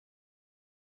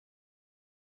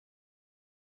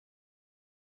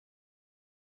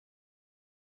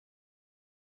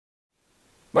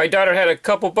My daughter had a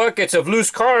couple buckets of loose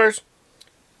cars,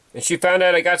 and she found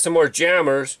out I got some more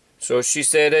jammers. So she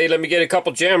said, hey, let me get a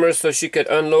couple jammers so she could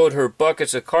unload her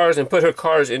buckets of cars and put her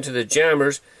cars into the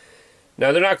jammers.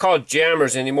 Now, they're not called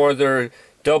jammers anymore. They're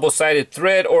double-sided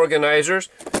thread organizers.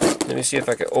 Let me see if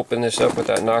I can open this up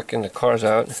without knocking the cars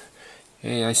out.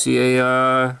 Hey, I see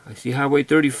Highway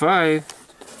 35.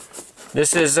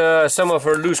 This is some of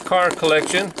her loose car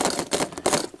collection.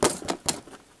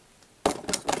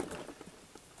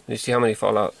 Let me see how many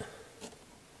fall out.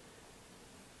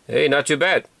 Hey, not too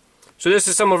bad. So this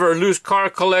is some of her loose car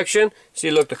collection.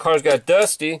 See, look, the cars got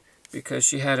dusty because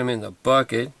she had them in the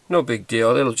bucket. No big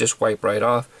deal. It'll just wipe right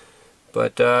off.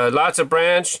 But lots of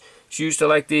brands. She used to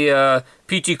like the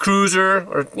PT Cruiser,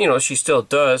 or, you know, she still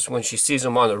does when she sees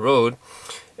them on the road.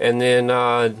 And then,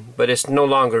 but it's no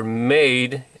longer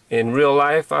made in real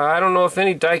life. I don't know if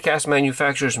any die-cast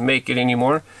manufacturers make it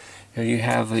anymore. Here you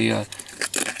have the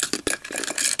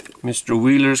Mr.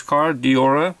 Wheeler's car,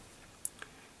 Diora.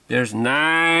 There's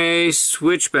nice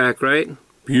switchback, right?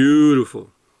 Beautiful.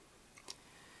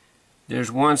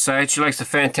 There's one side. She likes the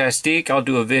Fantastique. I'll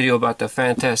do a video about the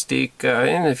Fantastique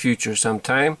in the future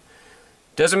sometime.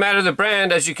 Doesn't matter the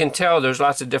brand. As you can tell, there's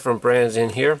lots of different brands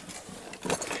in here.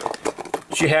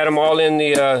 She had them all in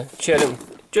the, she had them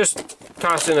just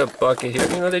tossed in a bucket here.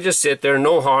 You know, they just sit there,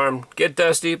 no harm. Get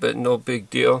dusty, but no big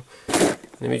deal.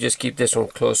 Let me just keep this one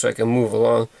close so I can move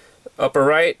along. Upper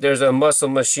right, there's a Muscle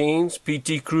Machines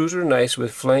PT Cruiser, nice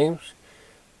with flames.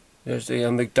 There's the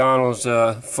McDonald's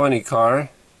funny car.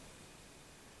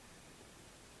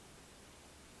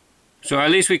 So at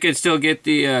least we could still get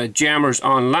the jammers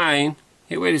online.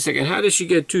 Hey, wait a second. How did she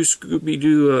get two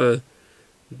Scooby-Doo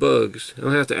bugs? I'll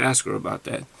have to ask her about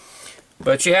that.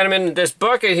 But she had them in this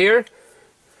bucket here,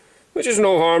 which is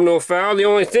no harm, no foul. The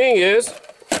only thing is,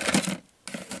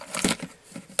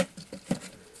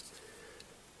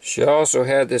 she also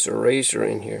had this eraser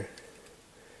in here.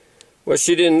 What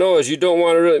she didn't know is you don't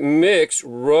want to really mix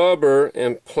rubber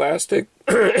and plastic,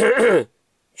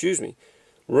 excuse me,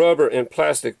 rubber and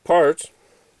plastic parts,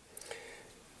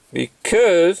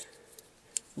 because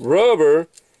rubber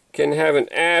can have an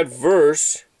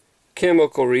adverse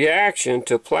chemical reaction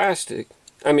to plastic.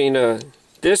 I mean,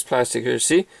 this plastic here,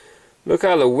 see? Look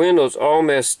how the window's all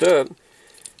messed up.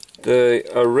 The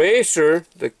eraser,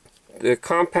 the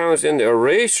compounds in the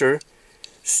eraser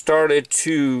started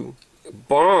to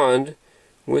bond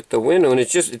with the window, and it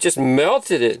just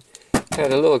melted it.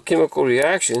 Had a little chemical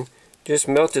reaction, just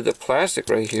melted the plastic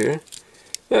right here.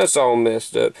 That's all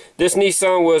messed up. This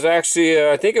Nissan was actually,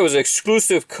 I think it was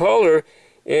exclusive color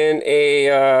in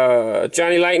a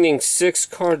Johnny Lightning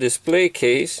 6-car display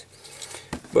case.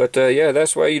 But yeah,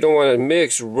 that's why you don't want to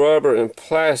mix rubber and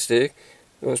plastic.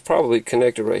 It was probably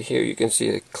connected right here. You can see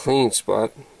a clean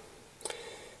spot.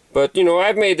 But, you know,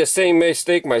 I've made the same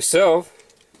mistake myself.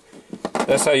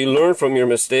 That's how you learn from your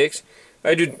mistakes.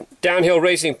 I do downhill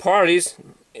racing parties,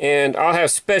 and I'll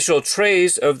have special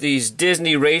trays of these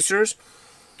Disney racers.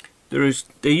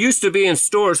 They used to be in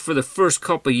stores for the first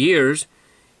couple years,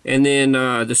 and then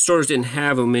the stores didn't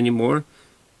have them anymore.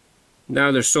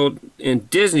 Now they're sold in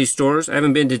Disney stores. I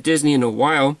haven't been to Disney in a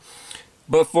while.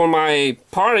 But for my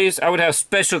parties, I would have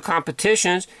special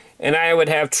competitions, and I would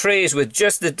have trays with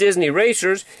just the Disney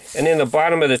racers, and in the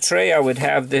bottom of the tray I would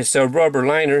have this rubber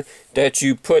liner that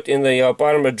you put in the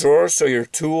bottom of drawers, so your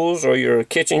tools or your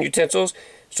kitchen utensils,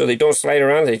 so they don't slide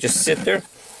around, they just sit there.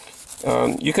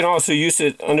 You can also use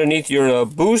it underneath your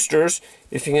boosters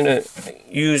if you're going to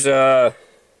use a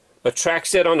track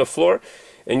set on the floor,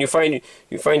 and you find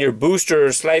your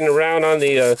booster sliding around on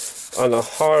the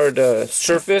hard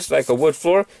surface like a wood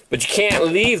floor, but you can't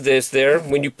leave this there.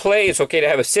 When you play, it's okay to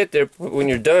have it sit there, but when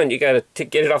you're done, you got to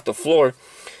get it off the floor.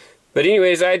 But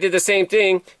anyways, I did the same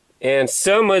thing, and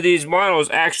some of these models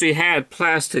actually had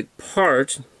plastic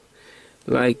parts,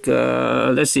 like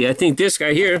let's see, I think this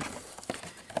guy here,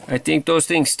 I think those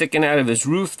things sticking out of his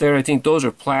roof there, I think those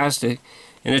are plastic,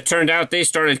 and it turned out they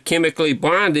started chemically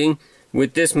bonding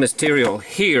with this material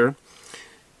here.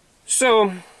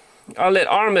 So I'll let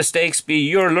our mistakes be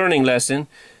your learning lesson.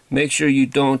 Make sure you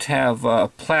don't have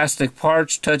plastic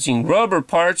parts touching rubber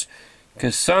parts,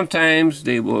 because sometimes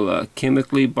they will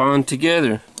chemically bond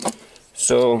together.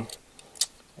 So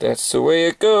that's the way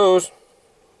it goes.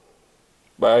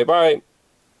 Bye bye.